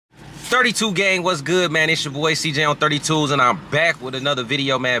32 gang, what's good, man? It's your boy CJ on 32s, and I'm back with another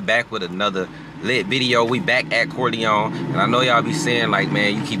video, man. Back with another lit video. We back at Corleone, and I know y'all be saying like,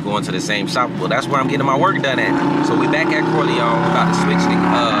 man, you keep going to the same shop. Well, that's where I'm getting my work done at. So we back at Corleone. We about to switch the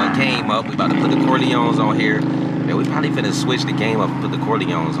game up. We about to put the Corleones on here, and we probably finna switch the game up and put the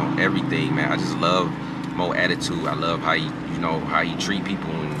Corleones on everything, man. I just love Mo attitude. I love how how he treat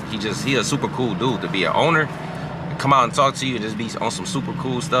people, and he a super cool dude to be an owner. Come out and talk to you and just be on some super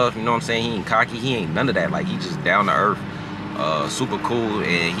cool stuff, you know what I'm saying? He ain't cocky, he ain't none of that. Like, he just down to earth, super cool,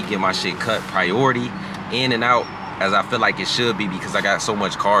 and he get my shit cut priority in and out as I feel like it should be, because I got so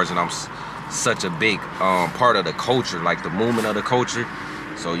much cars and I'm such a big part of the culture, like the movement of the culture.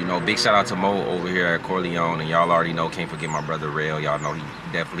 So, you know, big shout out to Mo over here at Corleone, and y'all already know, can't forget my brother Rail. Y'all know he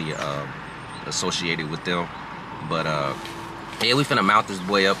definitely associated with them. But yeah, we finna mount this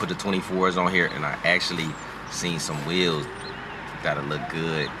boy up, put the 24s on here, and I actually seen some wheels that'll look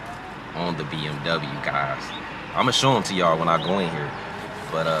good on the BMW, guys. I'm gonna show them to y'all when I go in here.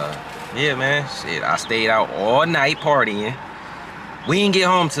 But yeah, man, shit, I stayed out all night partying. We didn't get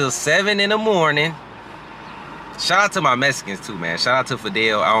home till 7 in the morning. Shout out to my Mexicans too, man. Shout out to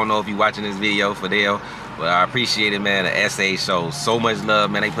Fidel. I don't know if you watching this video, Fidel, but I appreciate it, man. The SA shows so much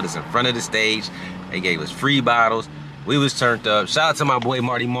love, man. They put us in front of the stage. They gave us free bottles. We was turned up. Shout out to my boy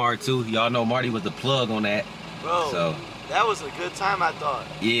Marty Mar too. Y'all know Marty was the plug on that. Bro, so that was a good time, I thought.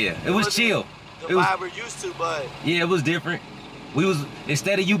 Yeah, it was chill. The vibe we're used to, but yeah, it was different. We was,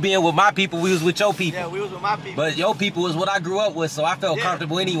 instead of you being with my people, we was with your people. Yeah, we was with my people. But your people is what I grew up with, so I felt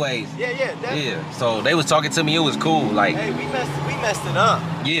comfortable anyways. Yeah, definitely. Yeah, so they was talking to me, it was cool. Like, hey, we messed it up.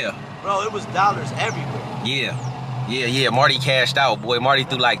 Yeah. Bro, it was dollars everywhere. Yeah, Marty cashed out, boy. Marty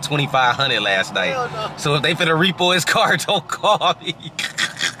threw like $2,500 last night. Hell no. So if they finna repo his car, don't call me.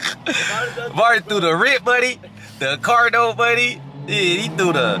 Marty threw the rent money, the car note money. Yeah, he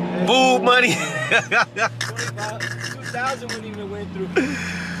threw the food money. 2,000 wouldn't even went through.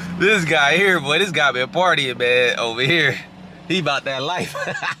 This guy here, boy, this guy been partying, man, over here. He about that life.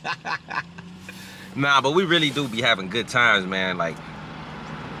 Nah, but we really do be having good times, man. Like,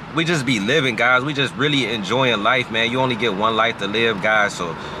 we just be living, guys. We just really enjoying life, man. You only get one life to live, guys,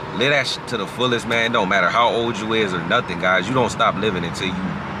 so live that shit to the fullest, man. No matter how old you is or nothing, guys. You don't stop living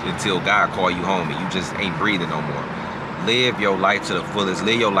until God call you home and you just ain't breathing no more. Live your life to the fullest.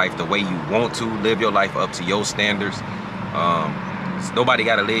 Live your life the way you want to. Live your life up to your standards. Nobody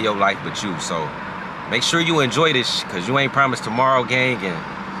got to live your life but you. So make sure you enjoy this, because you ain't promised tomorrow, gang. And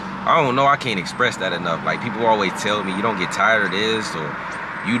I don't know, I can't express that enough. Like, people always tell me, you don't get tired of this, or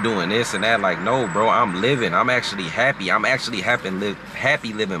you doing this and that. Like, no, bro, I'm living. I'm actually happy. I'm actually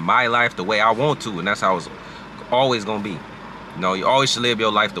happy living my life the way I want to. And that's how it's always going to be. You know, you always should live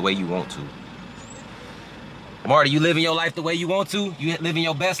your life the way you want to. Marty, you living your life the way you want to? You living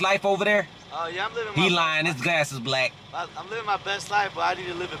your best life over there? Yeah, I'm living He lying, his glass is black. I'm living my best life, but I need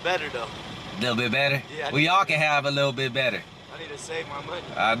to live it better, though. A little bit better? Yeah. We all can have a little bit better. I need to save my money.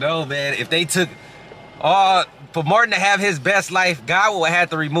 I know, man. If they took for Martin to have his best life, God would have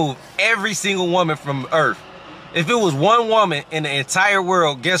to remove every single woman from earth. If it was one woman in the entire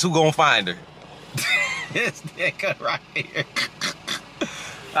world, guess who gonna find her? This nigga right here.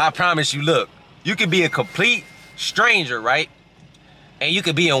 I promise you, look, you could be a complete stranger, right? And you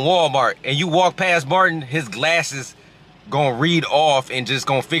could be in Walmart and you walk past Martin, his glasses gonna read off and just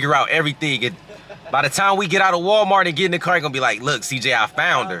gonna figure out everything. And by the time we get out of Walmart and get in the car, gonna be like, look, CJ, I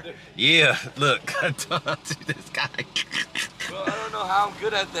found her. Yeah, look. This guy. Bro, I don't know how I'm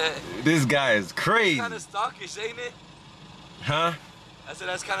good at that. This guy is crazy. That's kind of stalkish, ain't it? Huh? I said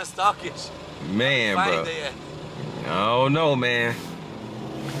that's kind of stalkish. Man, bro. I don't know, man.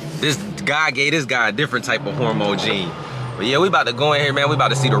 This guy gave this guy a different type of hormone gene. But yeah, we about to go in here, man. We about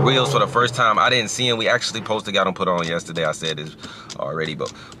to see the wheels for the first time. I didn't see him. We actually supposed to got them put on yesterday. I said this already, but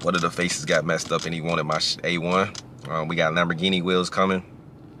one of the faces got messed up and he wanted my A1. We got Lamborghini wheels coming.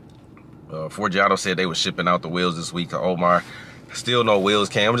 Forgiato said they were shipping out the wheels this week to Omar. Still no wheels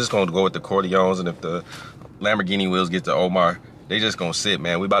came. I'm just going to go with the Corleones, and if the Lamborghini wheels get to Omar, they just going to sit,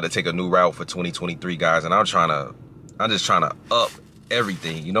 man. We about to take a new route for 2023, guys, and I'm just trying to up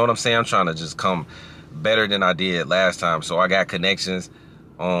everything. You know what I'm saying? I'm trying to just come better than I did last time. So I got connections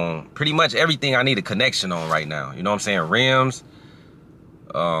on pretty much everything I need a connection on right now. You know what I'm saying? Rims,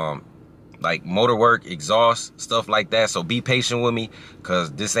 like motor work, exhaust, stuff like that. So be patient with me,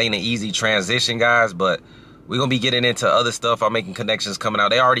 because this ain't an easy transition, guys, but we're gonna be getting into other stuff. I'm making connections coming out.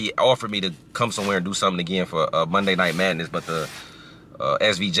 They already offered me to come somewhere and do something again for Monday Night Madness, but the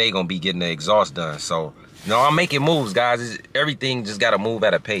SVJ gonna be getting the exhaust done. So, you know, I'm making moves, guys. Everything just gotta move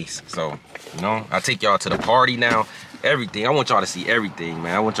at a pace. So, you know, I take y'all to the party now. everything. I want y'all to see everything,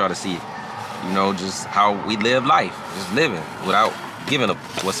 man. I want y'all to see, you know, just how we live life. Just living without giving a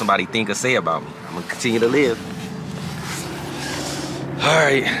what somebody think or say about me. I'm gonna continue to live. All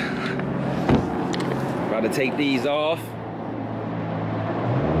right. About to take these off.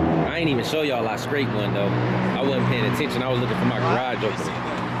 I ain't even show y'all I scraped one though. I wasn't paying attention. I was looking for my garage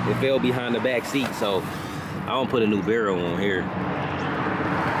opener. It fell behind the back seat, so I don't put a new barrel on here.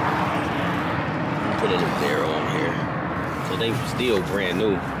 Put a new barrel on here. So they still brand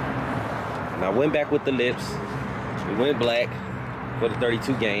new. And I went back with the lips. We went black for the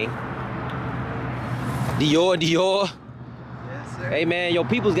 32 game. Dior. Yes, sir. Hey man, your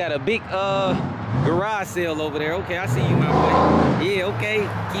people's got a big garage sale over there. Okay, I see you, my boy. Yeah, okay,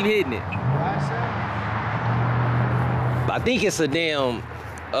 keep hitting it. I think it's a damn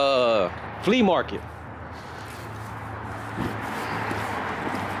flea market.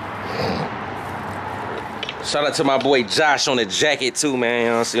 Shout out to my boy Josh on the jacket too, man.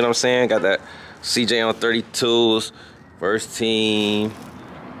 You know, see what I'm saying? Got that CJ on 32s, first team,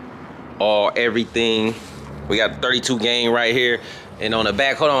 all everything. We got the 32 game right here. And on the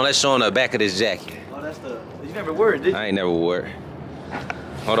back, hold on, let's show them the back of this jacket. Oh, that's the, you never wore it, did you? I ain't never wore it.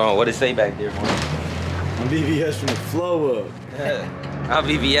 Hold on, what it say back there, man? I'm BVS from the flow up. I'm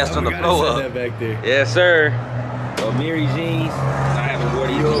VVS from the flow up. That back there. Yes, sir. Mary jeans. I haven't worn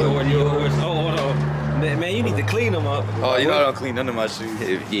these before. Oh, hold on. Man, you need to clean them up. Oh, you know I don't clean none of my shoes.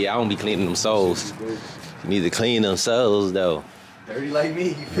 Yeah, I don't be cleaning them soles. You need to clean them soles, though. Dirty like me,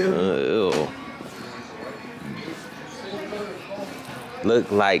 you feel me? Ew.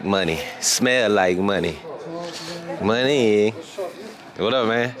 Look like money. Smell like money. Money. What up,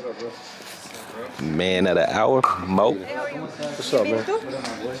 man? Man of the hour, Mo. What's up, man?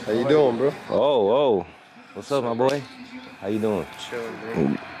 How you doing, bro? Oh. What's up, my boy? How you doing? Chilling,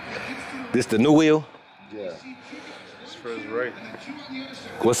 bro. This the new wheel? Yeah. It's for his right.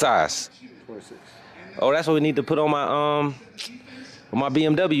 What size? 26. Oh, that's what we need to put on my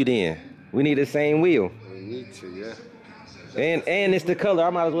BMW then. We need the same wheel. We need to, yeah. And it's the color. I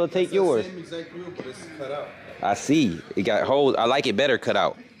might as well take yours. Same exact wheel, but it's cut out. I see. It got holes. I like it better cut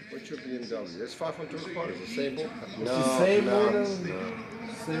out. What's your BMW? It's 500 part. It's the same one? It's the same one.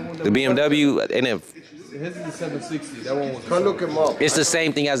 Same one. The BMW, and His is the 760. That one was. Come look him up. it's the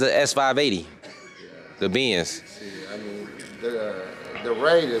same thing as the S580. The Benz. See, I mean, the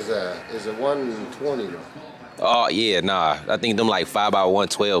rate is a 120 though. Oh yeah, nah. I think them like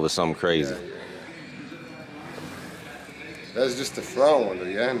 5x112 or something crazy. Yeah. That's just the front one though.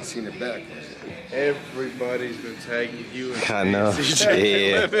 You haven't seen the back one. Everybody's been tagging you. And I know.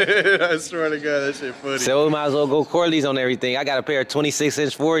 Yeah. I swear to God, that shit funny. So we might as well go Corleone's on everything. I got a pair of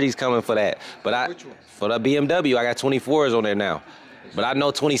 26-inch 40s coming for that. But Which one? for the BMW, I got 24s on there now. But I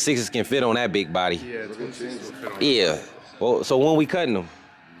know 26s can fit on that big body. Yeah, 26 will fit on. Yeah. Well, so when we cutting them?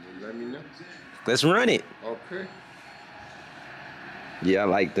 Let me know. Let's run it. Okay. Yeah, I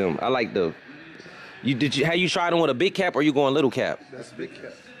like them. I like the. How you tried them with a big cap or you going little cap? That's a big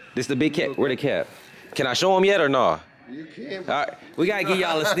cat. This the big cap. Where the cap? Can I show them yet or no? You can. All right, we gotta give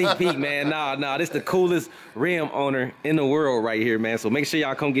y'all a sneak peek, man. Nah, this the coolest rim owner in the world right here, man. So make sure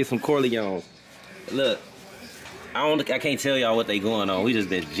y'all come get some Corleones. Look, I can't tell y'all what they going on. We just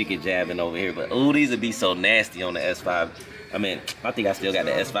been jiggy jabbing over here, but ooh, these would be so nasty on the S5. I mean, I think I still got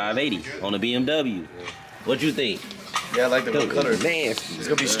the S580 on the BMW. What you think? Yeah, I like the blue color. Nasty. It's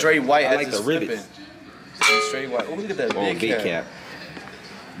gonna be straight white. I as like it's the rivets. flipping. It's gonna be straight white. Oh, look at that On big cap.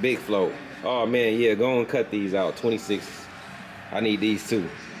 Big float. Oh man, yeah, go and cut these out. 26. I need these too.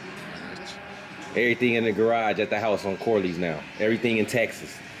 Everything in the garage at the house on Corley's now. Everything in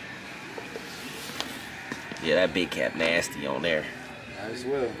Texas. Yeah, that big cap nasty on there. Might as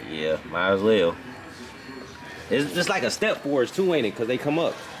well. Yeah, might as well. It's just like a step forwards too, ain't it? Cause they come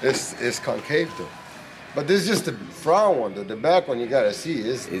up. It's concave though. But this is just the front one. The back one you gotta see.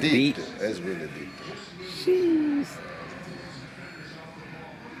 It's It's deep. deep. It's really deep. Jeez.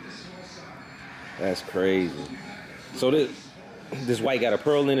 That's crazy. So this white got a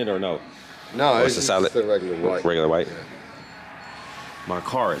pearl in it or no? No, Oh, it's it's a just solid the regular white. Regular white. Yeah. My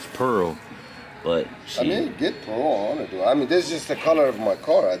car is pearl, but I mean, you get pearl on it though. I mean, this is just the color of my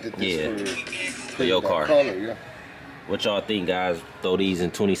car. I did this for your that car. Color, yeah. What y'all think, guys? Throw these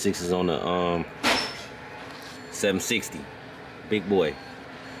in 26s on the 760. Big boy.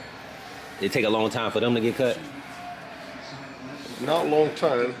 It take a long time for them to get cut? Not long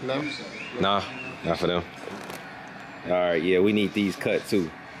time, no. Nah, not for them. All right, yeah, we need these cut too.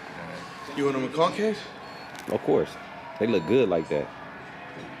 You want them in concave? Of course. They look good like that.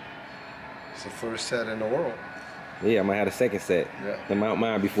 It's the first set in the world. Yeah, I might have a second set. Yeah. To mount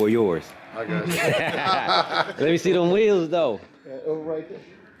mine before yours. I got you. Let me see them wheels though. Oh, right there.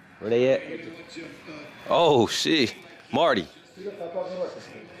 Where they at? Oh shit, Marty.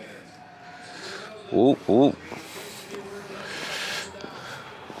 Whoop whoop.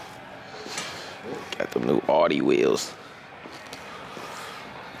 Got them new Audi wheels.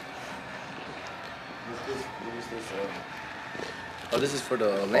 Oh, this is for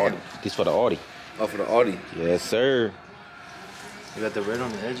the Audi. lamp. This for the Audi. Oh, for the Audi. Yes, sir. You got the red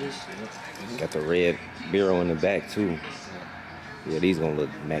on the edges. Got the red Bureau in the back too. Yeah, these gonna look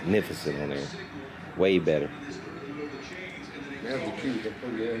magnificent on there. Way better.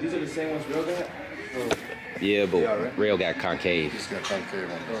 These are the same ones real got? Yeah, but Yeah, right? rail got concave. It's got concave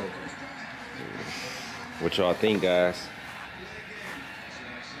on Oh, it. okay. What y'all think, guys?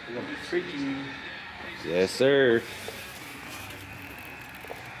 They're gonna be freaky. Yes, sir.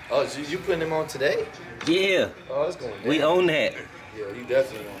 Oh, so you putting them on today? Yeah, Oh, it's going down. we own that. Yeah, you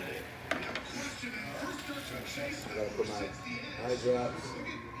definitely on that. I gotta put my eye drops.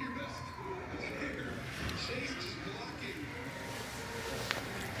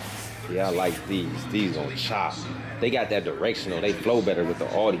 Yeah, I like these. These on chop. They got that directional. They flow better with the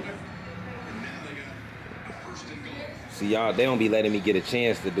Audi. See, y'all, they don't be letting me get a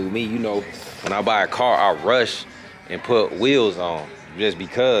chance to do me. You know, when I buy a car, I rush and put wheels on just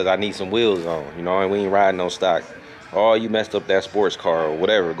because I need some wheels on. You know, and we ain't riding no stock. Oh, you messed up that sports car or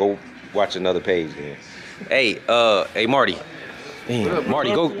whatever. Go watch another page then. Hey, hey, Marty. Damn,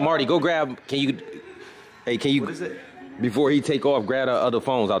 Marty, go grab. Can you? Hey, can you? What is it? Before he take off, grab the other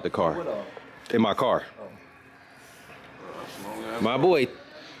phones out the car. In my car. My boy,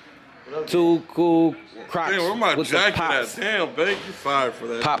 Too Cool Crocs. Damn, where my with the jacket pops. at? Damn, babe, you fired for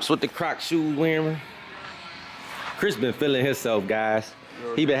that. Pops with the Croc shoes wearing. Chris been feeling himself, guys.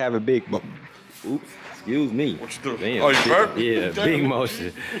 He been having big. Oops, excuse me. What you do? Damn, Oh, you burped? Yeah, Damn. big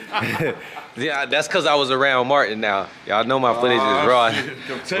motion. Yeah, that's because I was around Martin now. Y'all know my footage is raw,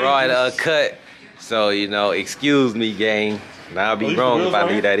 shit. raw and uncut. So, you know, excuse me, gang. Now I'll be these wrong the if wheels I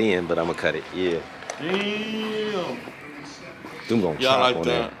right leave that in, but I'm going to cut it. Yeah. Damn. Them going to Yeah, chop I like on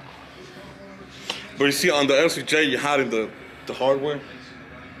that. that. But you see, on the SVJ, you're hiding the hardware.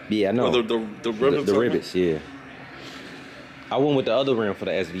 Yeah, I know. Or the ribbons. The rivets, yeah. I went with the other rim for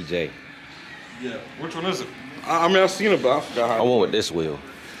the SVJ. Yeah. Which one is it? I mean, I've seen it, but I forgot how. I went with this wheel.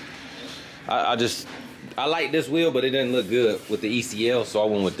 I like this wheel, but it doesn't look good with the ECL, so I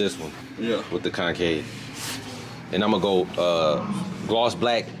went with this one. Yeah. With the concave. And I'm gonna go gloss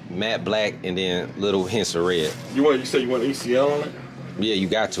black, matte black, and then little hints of red. You said you want ECL on it? Yeah, you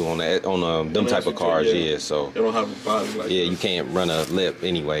got to on that them type of cars, yeah. So They don't have a body like yeah, that. you can't run a lip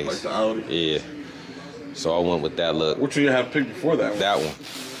anyways. Like the Audi. Yeah. So I went with that look. Which one you have picked before that one? That one.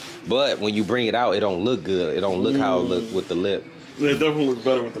 But when you bring it out, it don't look good. It don't look how it look with the lip. Yeah, it definitely looks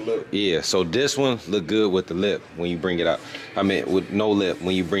better with the lip. Yeah, so this one look good with the lip when you bring it out. I mean, with no lip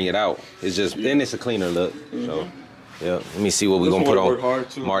when you bring it out. It's just, then it's a cleaner look. So, yeah. Let me see what we This gonna one put work on hard,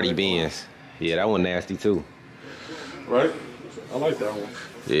 too. Marty Work Benz. Yeah, that one nasty too. Right? I like that one.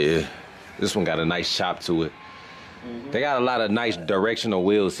 Yeah, this one got a nice chop to it. They got a lot of nice directional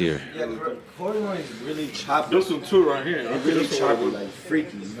wheels here. Yeah, Corleone is really choppy. This one too, right here. I think Really this one choppy, would- like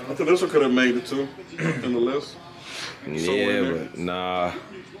freaky, you know? I think this one could have made it too in the list. Yeah, but nah.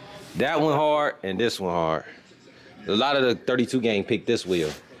 That one hard and this one hard. A lot of the 32 gang picked this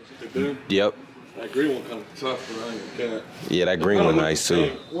wheel. They did. Yep. That green one kind of tough, but I ain't gonna cat. Yeah, that green one nice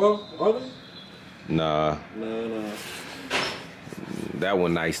too. Well, are they? Nah, No. that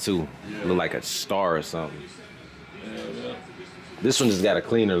one nice too. Yeah. Look like a star or something. Yeah. This one just got a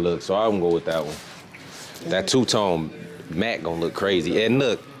cleaner look, so I'm gonna go with that one. That two-tone matte gonna look crazy. And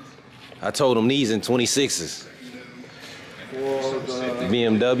look, I told him these in 26s.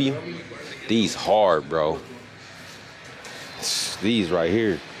 BMW, these hard, bro. These right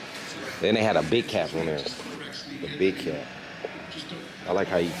here. Then they had a big cap on there. The big cap. I like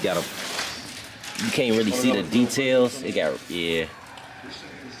how you got a. You can't really see the details. It got, yeah.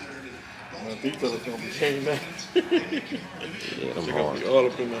 My details are gonna be changed back. Yeah, them They're gonna hard. be all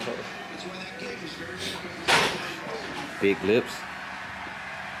up in the house. Big lips.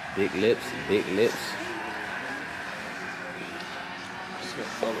 Big lips, big lips. Just gonna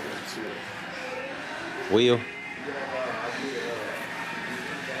follow that too. Wheel.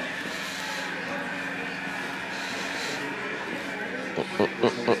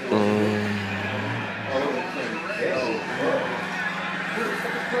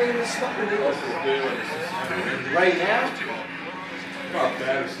 Right now? Not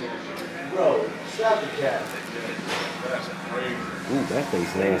bad, it's not. Bro, stop the cat. That's crazy. Ooh, that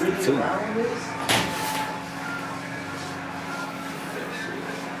face nasty too.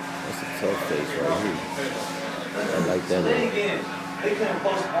 a tough face right here. I like that one. They couldn't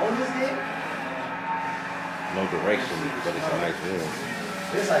postpone this game? No direction, but it's a nice wheel.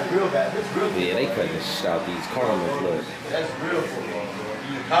 It's like real bad. It's real. Yeah, they couldn't out these caramels, look. That's real football.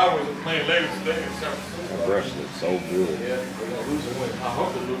 Cowboys are playing later today in San That brush looks so good. I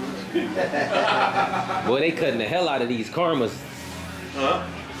hope they lose. Boy, they cutting the hell out of these caramels. Huh?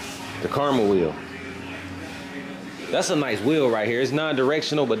 The caramel wheel. That's a nice wheel right here. It's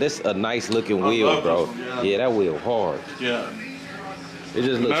non-directional, but that's a nice looking wheel, love bro. this one, Yeah, that wheel hard. Yeah. It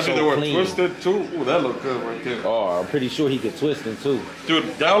just looks Imagine they so were clean. twisted too. Ooh, that look good right there. Oh, I'm pretty sure he could twist them too. Dude,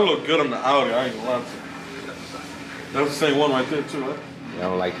 that would look good on the Audi. I ain't gonna lie to you. That's the same one right there too, right? I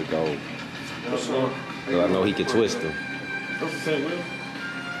don't like the gold. That's, uh, So I know he could twist them. that's the same wheel.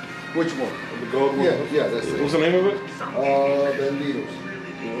 Which one? The gold one. Yeah, that's it. What's the name of it? Bandidos.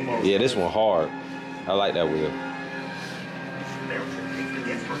 Yeah, this one hard. I like that wheel.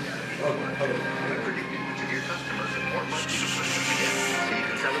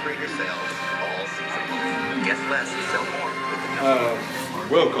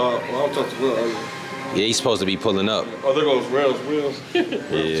 Will call. Well, I'll talk to Will. Yeah, he's supposed to be pulling up. Oh, there goes Rails wheels. Yeah.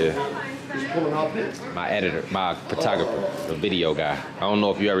 He's pulling up here. My editor, my photographer, the video guy. I don't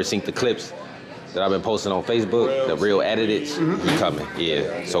know if you ever seen the clips that I've been posting on Facebook, the real edited. He coming,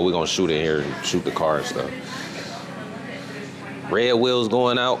 yeah. So we're gonna shoot in here and shoot the car and stuff. Red wheels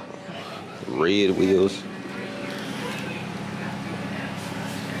going out. Red wheels.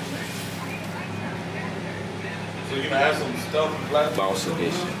 So you gonna add some stuffy black? Bounce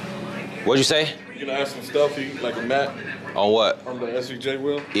edition. What'd you say? You gonna add some stuffy like a matte On what? on the SVJ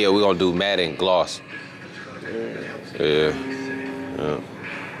wheel? Yeah, we're gonna do matte and gloss. Yeah.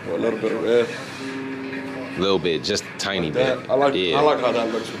 Or a little bit of red. A little bit, just a tiny bit. I like Yeah. I like how that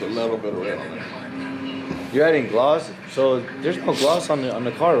looks with a little bit of red on it. You're adding gloss, so there's no gloss on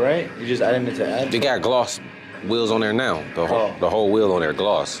the car, right? You're just adding it to add. They got gloss wheels on there now. The whole wheel on there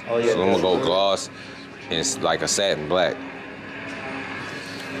gloss. Oh, yeah, So I'm gonna go gloss and it's like a satin black.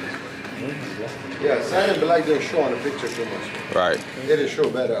 Yeah, satin black didn't show on the picture too much. Right, It didn't show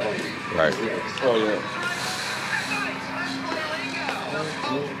better on right. Oh yeah.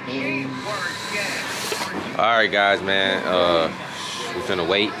 All right, guys, man. We're finna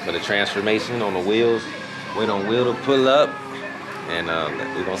wait for the transformation on the wheels. Wait on Will to pull up, and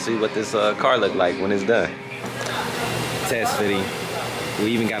we're gonna see what this car look like when it's done. Test fitting.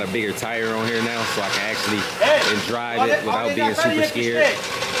 We even got a bigger tire on here now, so I can actually drive it without being super scared.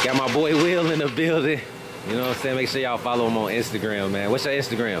 Got my boy Will in the building. You know what I'm saying? Make sure y'all follow him on Instagram, man. What's your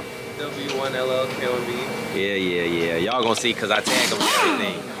Instagram? W1LLKOB. Yeah. Y'all gonna see because I tag him and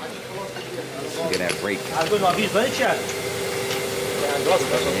everything. Look at that brake.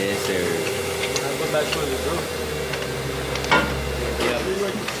 Yes, sir.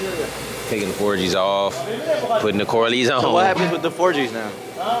 Taking the 4Gs off, putting the Corleones on. So what happens with the 4Gs now?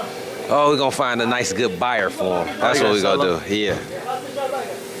 Oh, we're gonna find a nice good buyer for them. That's what we're gonna do. Yeah.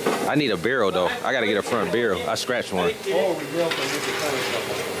 I need a barrel though. I gotta get a front barrel. I scratched one. That's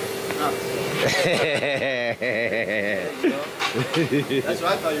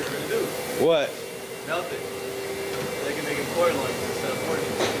what I thought you were gonna do. What? Melt it. They can make it Corleone instead of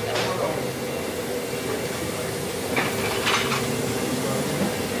 4Gs.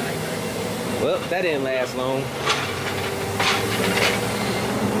 Well, that didn't last long.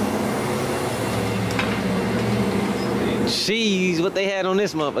 Jeez, what they had on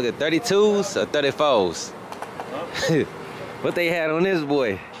this motherfucker? 32s or 34s? What they had on this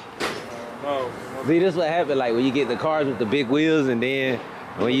boy? No. See, this what happened like when you get the cars with the big wheels and then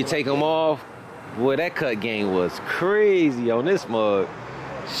when you take them off, boy, that cut game was crazy on this mug.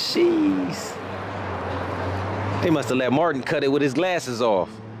 Jeez. They must have let Martin cut it with his glasses off.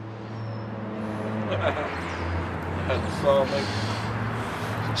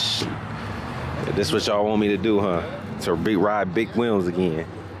 Shoot. Yeah, this what y'all want me to do, huh? To ride big wheels again.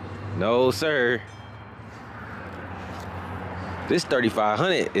 No, sir. This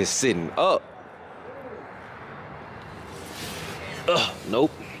 3500 is sitting up.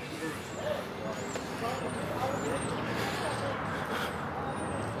 Nope.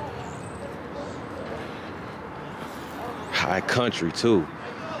 High country too.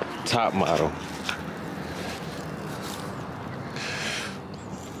 Top model.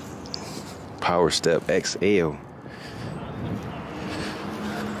 Power Step XL.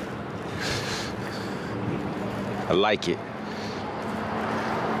 I like it.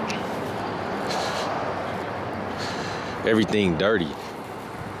 Everything dirty.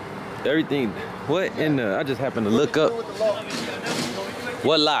 Everything. What in the? I just happened to look up.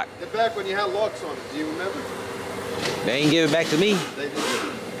 What lock? The back when you had locks on it, do you remember? They ain't give it back to me. They did.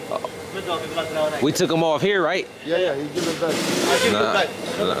 We took them off here, right? Yeah, he give it back. I give it back.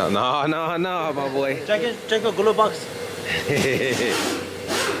 No, my boy. Check your glove box.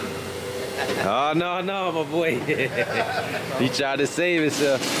 Oh, no, my boy. He tried to save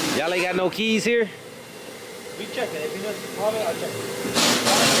himself. Y'all ain't got no keys here? We check it. If you know problem, I'll check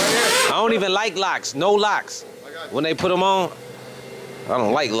it. I don't even like locks. No locks. When they put them on, I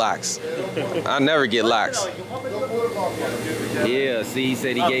don't like locks. I never get locks. Yeah, see, he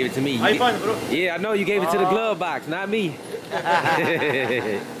said he gave it to me. I find it, bro. Yeah, I know you gave it to the glove box, not me.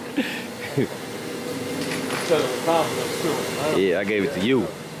 Yeah, I gave it to you. You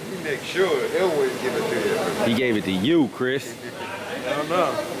make sure he always give it to you. He gave it to you, Chris. I don't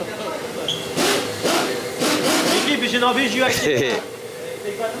know.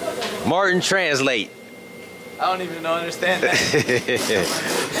 Martin, translate. I don't even understand that.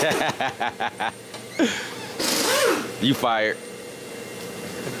 You fired.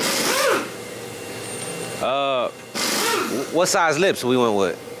 What size lips we went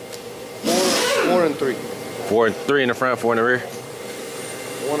with? 4 and 3. 4 and 3 in the front, 4 in the rear.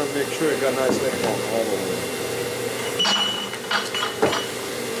 Want to make sure it got nice lip on all of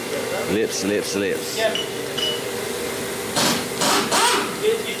it. Lips.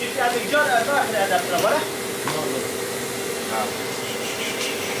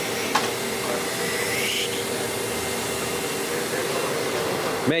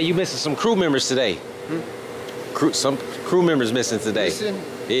 Man, you missing some crew members today. Some crew members missing today. Missing?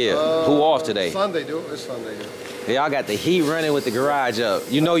 Yeah. Who off today? Sunday, dude. It's Sunday, dude. Hey, y'all got the heat running with the garage up.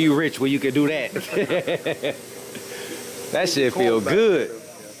 You know you rich when you can do that. That shit feel good.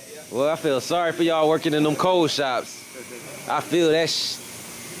 Well, I feel sorry for y'all working in them cold shops. I feel that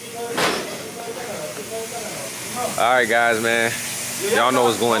All right, guys, man. Y'all know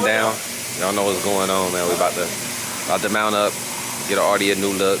what's going down. Y'all know what's going on, man. We about to mount up, get our Audi a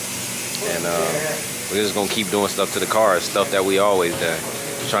new look, and we're just gonna keep doing stuff to the cars, stuff that we always done.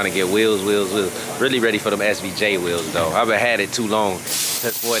 Trying to get wheels. Really ready for them SVJ wheels, though. I haven't had it too long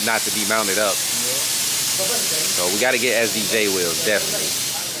for it not to be mounted up. So we got to get SVJ wheels, definitely.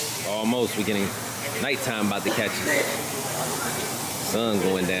 Almost, we're getting nighttime about to catch us. Sun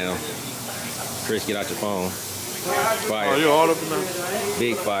going down. Chris, get out your phone. Fire. Oh, you all up in there?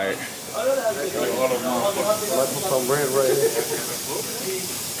 Big fire. Some red right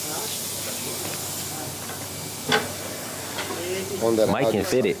here. On that Mike can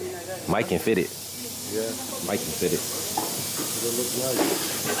fit it. Mike can fit it. Yeah. Mike can fit it. It looks nice.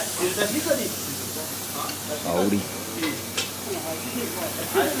 Audi.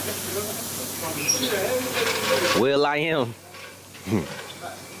 Well, I am.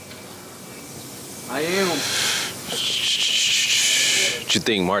 I am. What you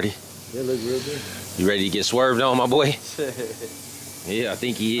think, Marty? Yeah, look real good. You ready to get swerved on, my boy? Yeah, I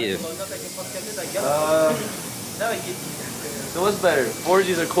think he is. So what's better,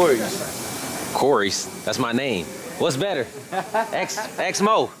 4Gs or Corys? Corey's. That's my name. What's better?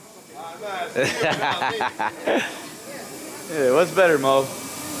 X-Mo. Yeah, what's better, Mo?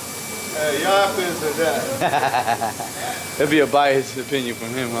 Hey, y'all have to answer that. That'd be a biased opinion from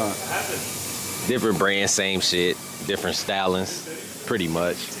him, huh? Different brand, same shit. Different stylings, pretty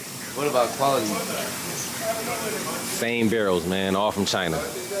much. What about quality? Same barrels, man. All from China.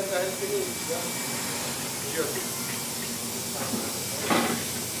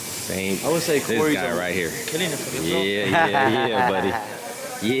 Same. I would say this Corey's guy right here. killing it for the Yeah, buddy.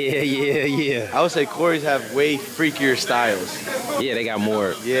 Yeah. I would say Corys have way freakier styles. Yeah, they got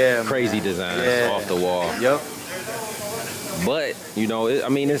more crazy designs off the wall. Yep. But, you know,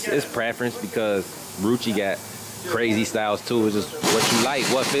 it's preference because Rucci got crazy styles too. It's just what you like,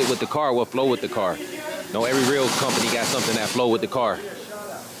 what fit with the car, what flow with the car. No, every real company got something that flow with the car.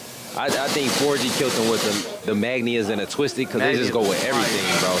 I think 4G killed them with the Magnias and the Twisted because they just go with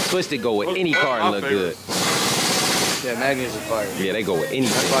everything, bro. Twisted go with any car and look good. Yeah, Magnias are fire. Yeah, they go with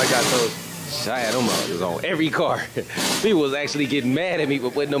anything. That's why I got those. I had them on every car. People was actually getting mad at me for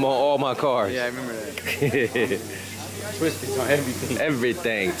putting them on all my cars. Yeah, I remember that. Twisted on everything.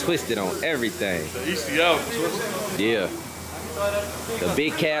 Everything. Twisted on everything. The ECL twisted. Yeah. The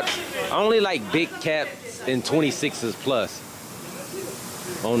big caps. I only like big caps in 26s plus.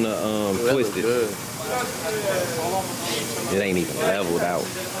 On the Twisted. Good. It ain't even leveled out.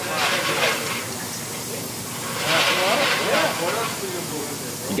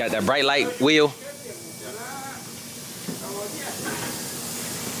 You got that bright light wheel?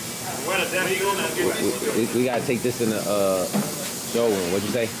 We gotta take this in the showroom. What'd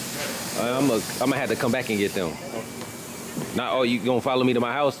you say? I'm gonna have to come back and get them. Not, oh, you gonna follow me to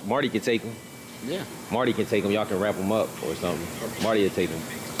my house? Marty can take them. Yeah. Marty can take them. Y'all can wrap them up or something. Marty will take them.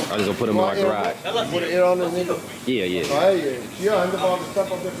 I'm just gonna put them in my garage. Put it on the nigga. Yeah, yeah. Yeah, and the ball step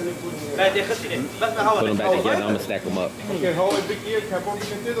up there. Put them back together. I'm gonna stack them up. Okay, how big ear cap on the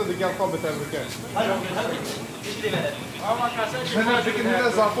och det kan komma till weekend.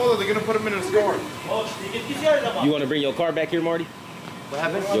 They're gonna put them in a store. You wanna bring your car back here, Marty? What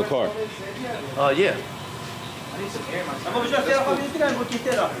happened? Your car. Yeah.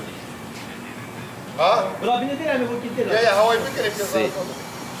 Huh? Yeah, how I pick it if you're Sit.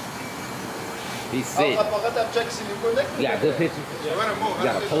 He's sick. You got good pictures? You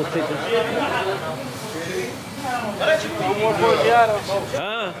got a post picture?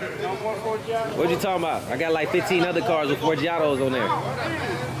 Huh? What you talking about? I got like 15 other cars with Forgiatos on there.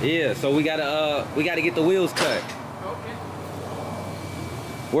 Yeah, so we gotta get the wheels cut.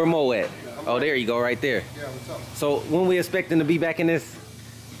 Where Mo at? Oh, there you go, right there. Yeah, what's up? So when we expecting to be back in this?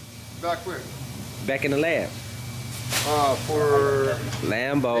 Back where? Back in the lab? For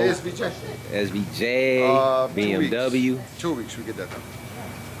Lambo, SVJ. SVJ, BMW. 2 weeks we get that done.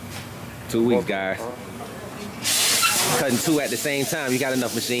 2 weeks, guys. Cutting two at the same time. You got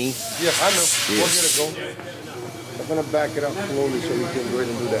enough machines? Yeah, I know. Yeah. We'll get it going. I'm gonna back it up slowly so we can go ahead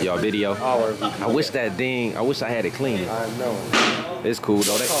and do that. Y'all video? Hour. I wish that ding, I wish I had it clean. I know. It's cool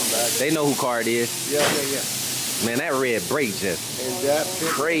though. They know who car it is. Yeah, yeah, yeah. Man, that red brake just Is that fit?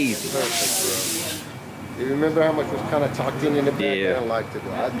 crazy. Perfect, bro. You remember how much was kind of tucked in the back? Yeah. I don't like it.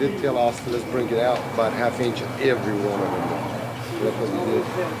 I did tell Austin, let's bring it out about ½ inch every one of them. Look what we did.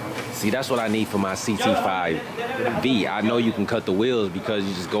 See, that's what I need for my CT5V. I know you can cut the wheels because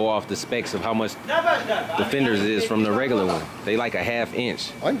you just go off the specs of how much the fenders is from the regular one. They like a ½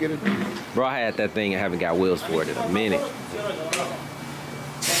 inch. I can get it. Bro, I had that thing and haven't got wheels for it in a minute.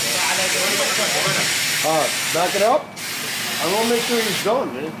 Back it up. I want to make sure he's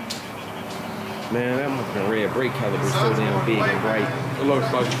done, man. Man, that motherfucking red brake caliper is so damn big and bright. It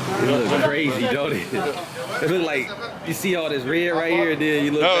looks like. It looks crazy, don't it? It look like, you see all this red right here, and then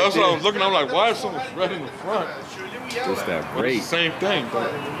you look Yeah, back that's what I there. was looking. I'm like, why is so much red in the front? Just that But brake. it's the same thing,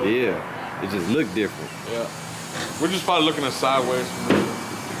 but Yeah, it just looked different. yeah. We're just probably looking at sideways.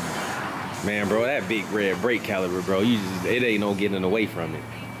 Man, bro, that big red brake caliber, bro, it ain't no getting away from it.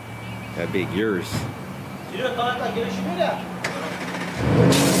 That big yours.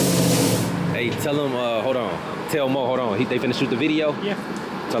 Hey, tell them, hold on. Tell Mo, hold on. They finna shoot the video? Yeah.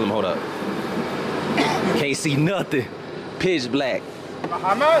 Tell him, hold up. Can't see nothing. Pitch black.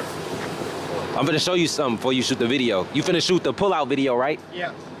 How much? I'm finna show you something before you shoot the video. You finna shoot the pull-out video, right?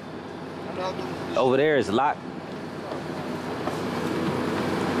 Yeah. Over there is locked.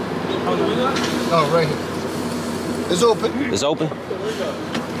 Oh, right here. It's open. It's open.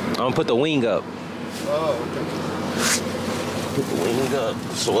 I'm gonna put the wing up. Oh, okay. Put the wing up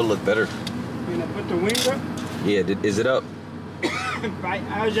so it look better. You gonna put the wing up? Yeah, is it up? Right,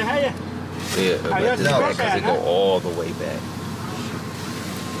 how's your hair? Yeah, but yes, it's it's back 'cause back, it go huh? all the way back.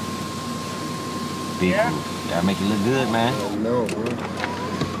 Big Yeah. move. Gotta make it look good, man. I know, bro.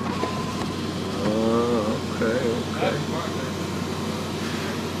 Okay.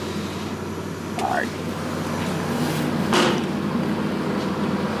 All right.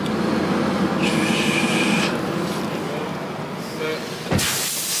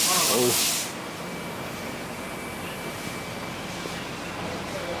 Oh.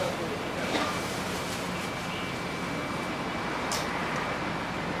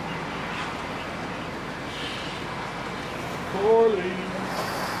 Corleone.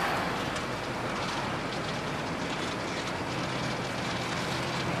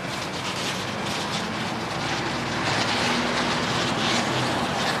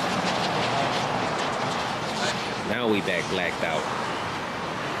 Now we back blacked out.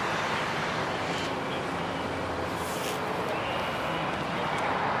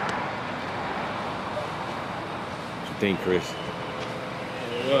 What you think, Chris?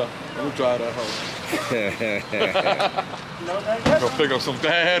 Yeah, let me try that hoe. Go pick up some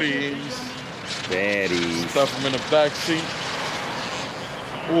baddies. Baddies. Stuff them in the back seat.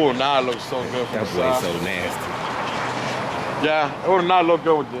 Ooh, now it looks so good from That the boy's side. so nasty. Yeah, it would not look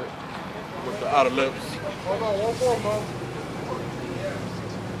good with the outer lips. Hold on, one more, Mo.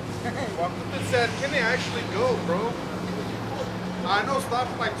 It said, can they actually go, bro? I know, stop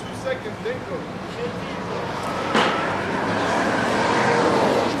for like 2 seconds, then go.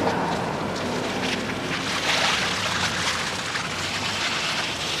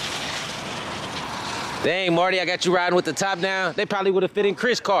 Dang, Marty, I got you riding with the top down. They probably would have fit in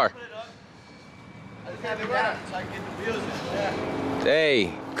Chris' car.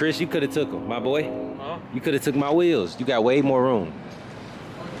 Hey, Chris, you could have took them, my boy. Huh? You could have took my wheels. You got way more room.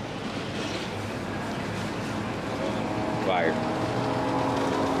 Fire.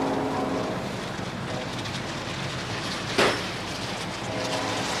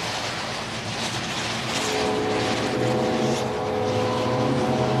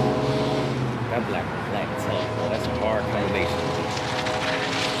 black tub. Well, that's a hard combination.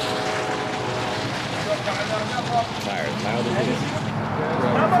 Tires loud as it is.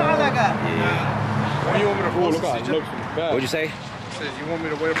 Yeah. When you want me to post it, CJ? What'd you say? Says you want me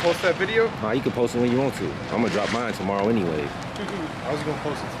to wait to post that video? Nah, you can post it when you want to. I'm gonna drop mine tomorrow anyway. I was gonna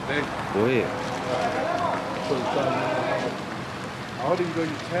post it today. Go ahead. I don't even know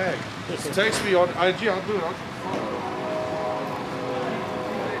your tag. Just text me on IG, I'll do it.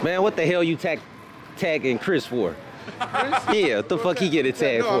 Man, what the hell you tagging Chris for? Yeah, what the fuck he get a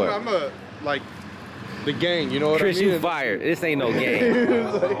tag for? I'm a, like, the gang, you know what Chris, I mean? you fired. This ain't no game.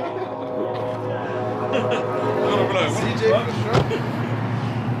 CJ for sure.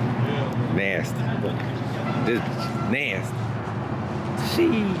 Nasty. Just nasty.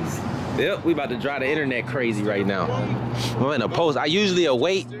 Jeez. Yep, we about to drive the internet crazy right now. I'm in a post. I usually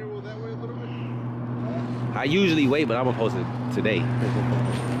wait. I usually wait, but I'm gonna post it today.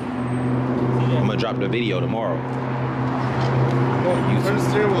 I'm gonna drop the video tomorrow. Turn the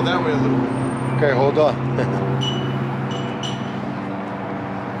steering wheel that way a little bit. Okay, hold on.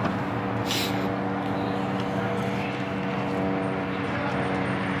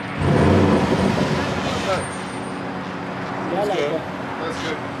 That's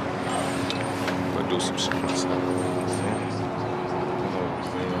good. We'll do some shit.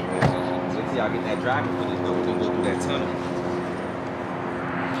 Y'all get that driving footage, though. We're gonna go through that tunnel.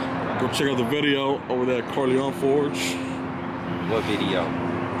 Go check out the video over there at Corleone Forge. What video?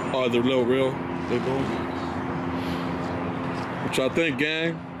 Oh, the little reel they're doing. What y'all think,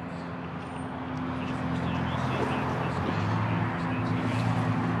 gang?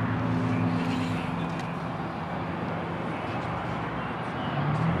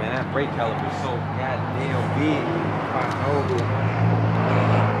 Man, that brake caliper is so goddamn big.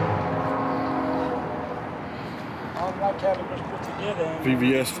 All my calibers put together.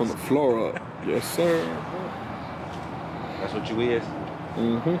 VVS from the floor up. Yes, sir. That's what you is?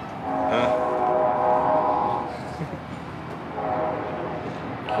 Mm-hmm. Huh?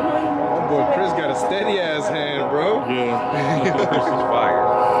 Oh boy, Chris got a steady ass hand, bro. Yeah. Chris is fire.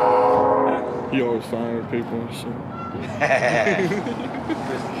 He always firing people and shit.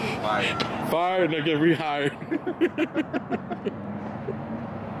 Chris is fire. Fired, they get rehired.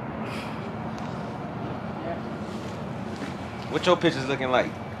 What your pictures looking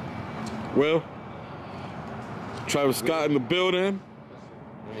like? Well, Travis Scott in the building.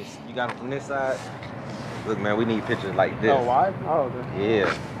 You got them from this side? Look, man, we need pictures like this. Oh, why? Oh, okay.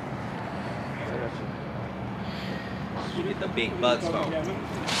 Yeah. You get the big bucks, though.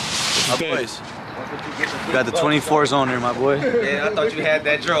 My boys. You got the 24s on there, my boy. Yeah, I thought you had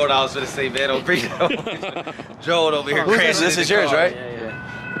that drone. I was gonna say, man, don't bring drone over here. This is yours, right?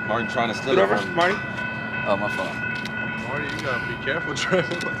 Yeah. Martin trying to steal it from me. Marty? Oh, my phone. Marty, you gotta be careful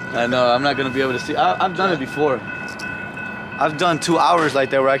driving. I know, I'm not gonna be able to see. I've done it before. I've done 2 hours like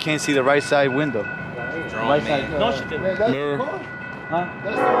that where I can't see the right side window. Drone, Right man. side. No, she didn't. Mirror. Huh?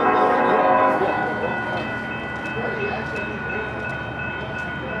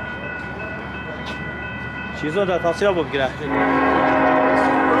 She's on that. I'll see how we'll get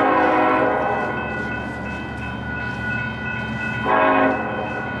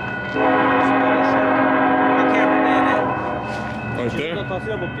Right there.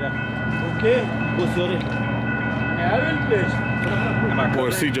 Okay, what's your name? Boy,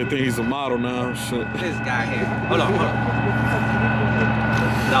 CJ think he's a model now. Shit. This guy here. Hold on.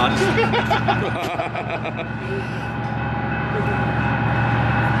 No,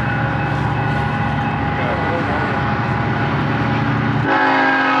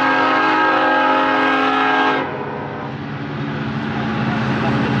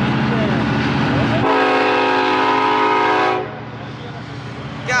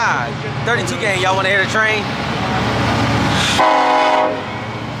 God, 32 gang, y'all want to hear the train?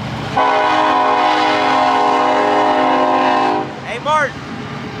 Hey, Martin.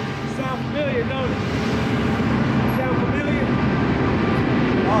 Sound familiar, don't it? Sound familiar?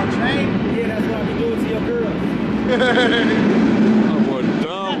 Oh, train? Yeah, that's what I've been doing to your girl. Oh, boy,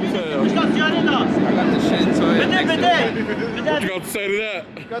 dumb as hell. I got the shit to it. What you got to say to that?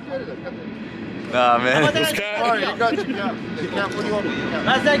 Nah, man. This cat? Alright, you got you. You can't put you on.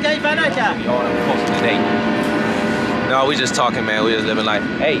 Today. No, we just talking, man. We just living life.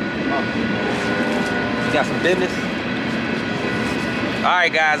 Hey, you got some business? All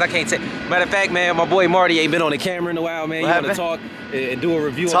right, guys, I can't take. Matter of fact, man, my boy Marty ain't been on the camera in a while, man. You want to talk and do a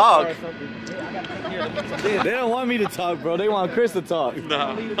review? Talk? On the car or something? They don't want me to talk, bro. They want Chris to talk.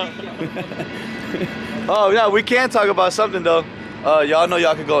 Nah. Oh, yeah, we can talk about something, though. Y'all know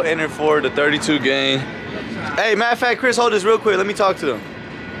y'all can go enter for the 32 game. Hey, matter of fact, Chris, hold this real quick. Let me talk to them.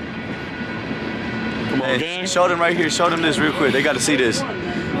 Come on, Hey, gang. show them right here. Show them this real quick. They got to see this.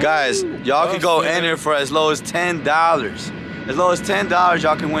 Guys, y'all can go enter for as low as $10. As low as $10,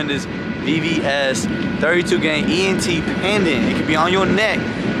 y'all can win this VVS 32 game ENT pendant. It can be on your neck.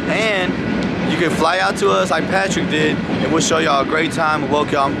 And you can fly out to us like Patrick did, and we'll show y'all a great time and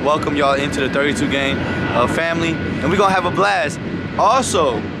welcome y'all into the 32 game family. And we're going to have a blast.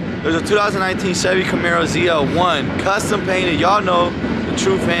 Also, there's a 2019 Chevy Camaro ZL1 custom painted. Y'all know, the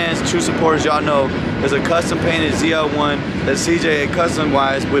true fans, true supporters, y'all know there's a custom painted ZL1 that CJ had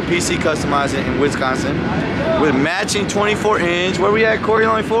customized with PC Customizing in Wisconsin with matching 24-inch. Where we at,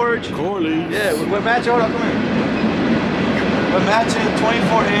 Corleone Forge? Corley. Yeah, we're matching. Hold on, come here. We're matching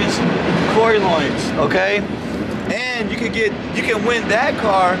 24-inch Corleones, okay? And you can win that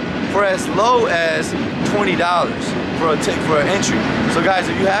car for as low as $20 for an entry. So guys,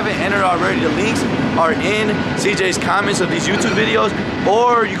 if you haven't entered already, the links are in CJ's comments of these YouTube videos,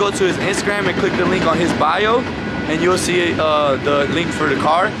 or you go to his Instagram and click the link on his bio, and you'll see the link for the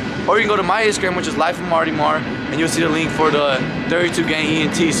car. Or you can go to my Instagram, which is Life of Marty Mar, and you'll see the link for the 32 game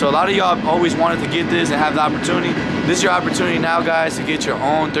ENT. So a lot of y'all always wanted to get this and have the opportunity. This is your opportunity now, guys, to get your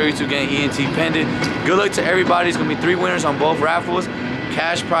own 32 game ENT pendant. Good luck to everybody. It's gonna be 3 winners on both raffles,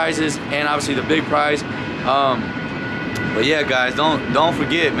 cash prizes, and obviously the big prize. But yeah, guys, don't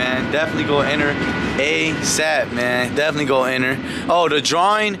forget, man. Definitely go enter ASAP, man. Definitely go enter. Oh, the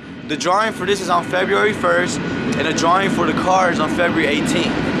drawing for this is on February 1st, and the drawing for the car is on February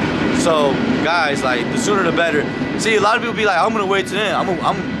 18th. So, guys, like, the sooner the better. See, a lot of people be like, I'm gonna wait till then.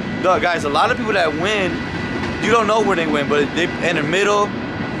 Guys, a lot of people that win, you don't know where they win, but they enter middle,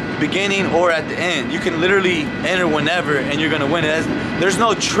 beginning, or at the end. You can literally enter whenever, and you're gonna win it. There's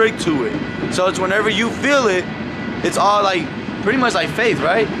no trick to it. So it's whenever you feel it. It's all like pretty much like faith,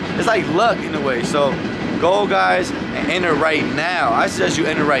 right? It's like luck in a way. So go, guys, and enter right now. I suggest you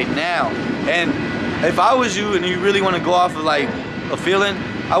enter right now. And if I was you and you really want to go off of like a feeling,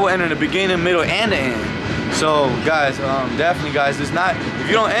 I would enter in the beginning, middle, and the end. So guys, definitely, guys, it's not, if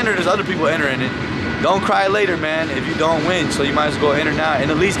you don't enter, there's other people entering it. Don't cry later, man, if you don't win. So you might as well go enter now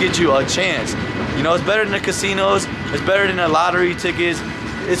and at least get you a chance. You know, it's better than the casinos. It's better than the lottery tickets.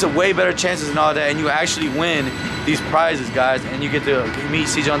 It's a way better chances and all that, and you actually win these prizes, guys, and you get to meet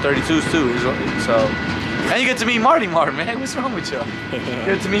CJ on 32s too. So, and you get to meet Marty Mar, man. What's wrong with y'all? You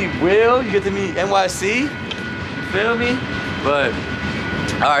get to meet Will. You get to meet NYC. You feel me? But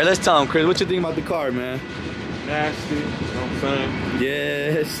all right, let's tell him, Chris. What you think about the car, man? Nasty. You know what I'm saying?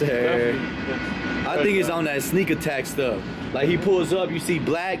 Yes, sir. I think it's on that sneak attack stuff. Like he pulls up, you see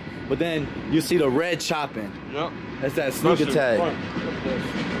black, but then you see the red chopping. Yep. That's that sneak attack.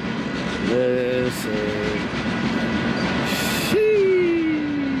 Yes, sir.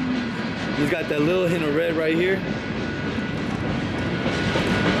 He's got that little hint of red right here.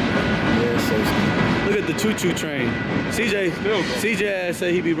 Yes, sir. Look at the choo-choo train. CJ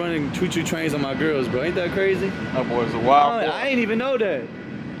said he be running choo-choo trains on my girls, bro. Ain't that crazy? That boy's a wild boy. I ain't even know that.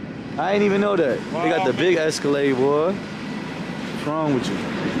 They got the big Escalade, boy. What's wrong with you?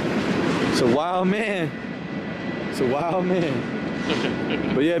 It's a wild man.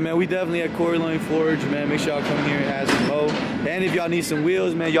 But yeah, man, we definitely at Corleone Forge, man. Make sure y'all come here and ask for Mo. And if y'all need some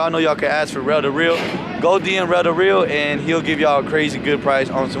wheels, man, y'all know y'all can ask for Rail to Real. Go DM Rail to Real, and he'll give y'all a crazy good price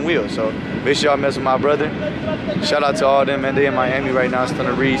on some wheels. So make sure y'all mess with my brother. Shout out to all them, man. They in Miami right now,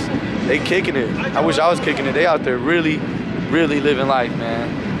 Stunner Reese. They kicking it. I wish I was kicking it. They out there really, really living life,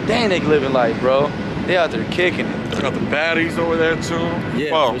 man. Dang, they living life, bro. They out there kicking it. They got the baddies over there too.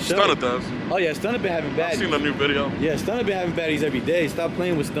 Yeah, Well, for sure. Stunner does. Oh yeah, Stunner been having baddies. I've seen the new video. Yeah, Stunner been having baddies every day. Stop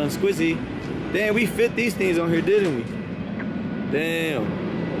playing with Stun Squizzy. Damn, we fit these things on here, didn't we? Damn.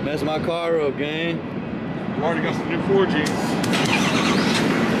 Messed my car up, gang. You already got some new 4Gs.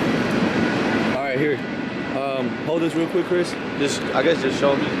 All right, here. Hold this real quick, Chris. I guess just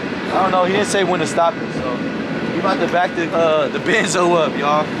show me. I don't know. He didn't say when to stop it, so we about to back the Benzo up,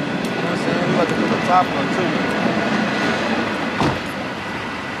 y'all. You know what I'm saying? We about to put the top on too.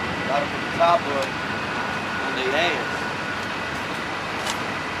 Gotta put the top up on their hands.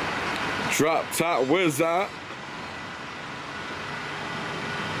 Drop top, where's that?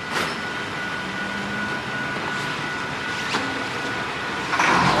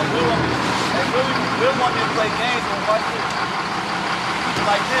 Will want me to play games with my kids.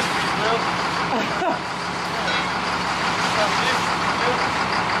 Like this, Will.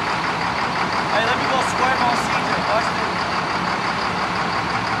 Hey, let me go square on CJ. Watch this.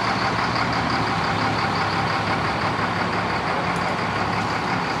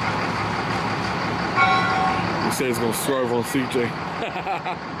 You say it's gonna swerve on CJ.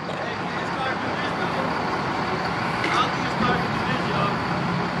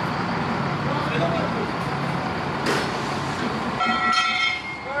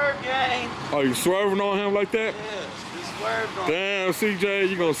 Oh, you swerving on him like that? Yeah, he swerved on me. Damn, CJ,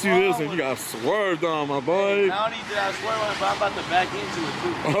 you gonna see this and you got swerved on, my boy. Not only did I swerve on it, but I'm about to back into it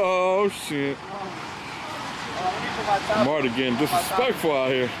too. Oh, shit. Let me put my top Marty getting disrespectful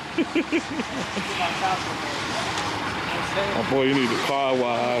out here. My boy, you need a car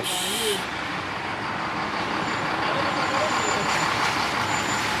wash.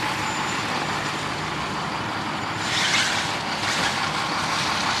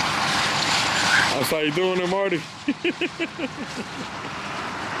 That's how you doing it, Marty?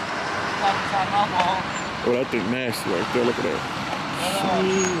 Oh, that thing nasty right there. Look at that.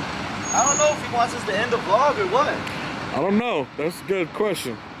 I don't know if he wants us to end the vlog or what. I don't know. That's a good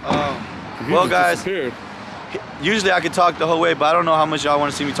question. Well, guys, disappeared. usually I could talk the whole way, but I don't know how much y'all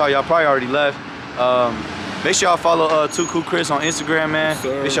want to see me talk. Y'all probably already left. Make sure y'all follow Too Cool Chris on Instagram, man.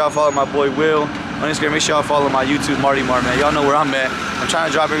 Yes, make sure y'all follow my boy Will on Instagram. Make sure y'all follow my YouTube, Marty Mar, man. Y'all know where I'm at. I'm trying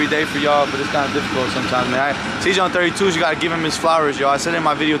to drop every day for y'all, but it's kind of difficult sometimes, man. CJ on 32s, you gotta give him his flowers, y'all. I said in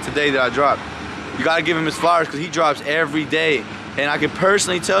my video today that I dropped. You gotta give him his flowers because he drops every day. And I can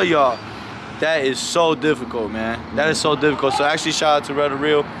personally tell y'all, that is so difficult, man. That is so difficult. So actually shout out to Red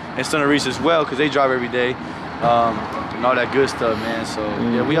Real and Stunner Reese as well, because they drive every day. And all that good stuff, man. So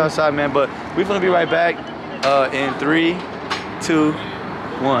yeah, we outside, man. But we're gonna be right back in 3, 2,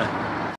 1.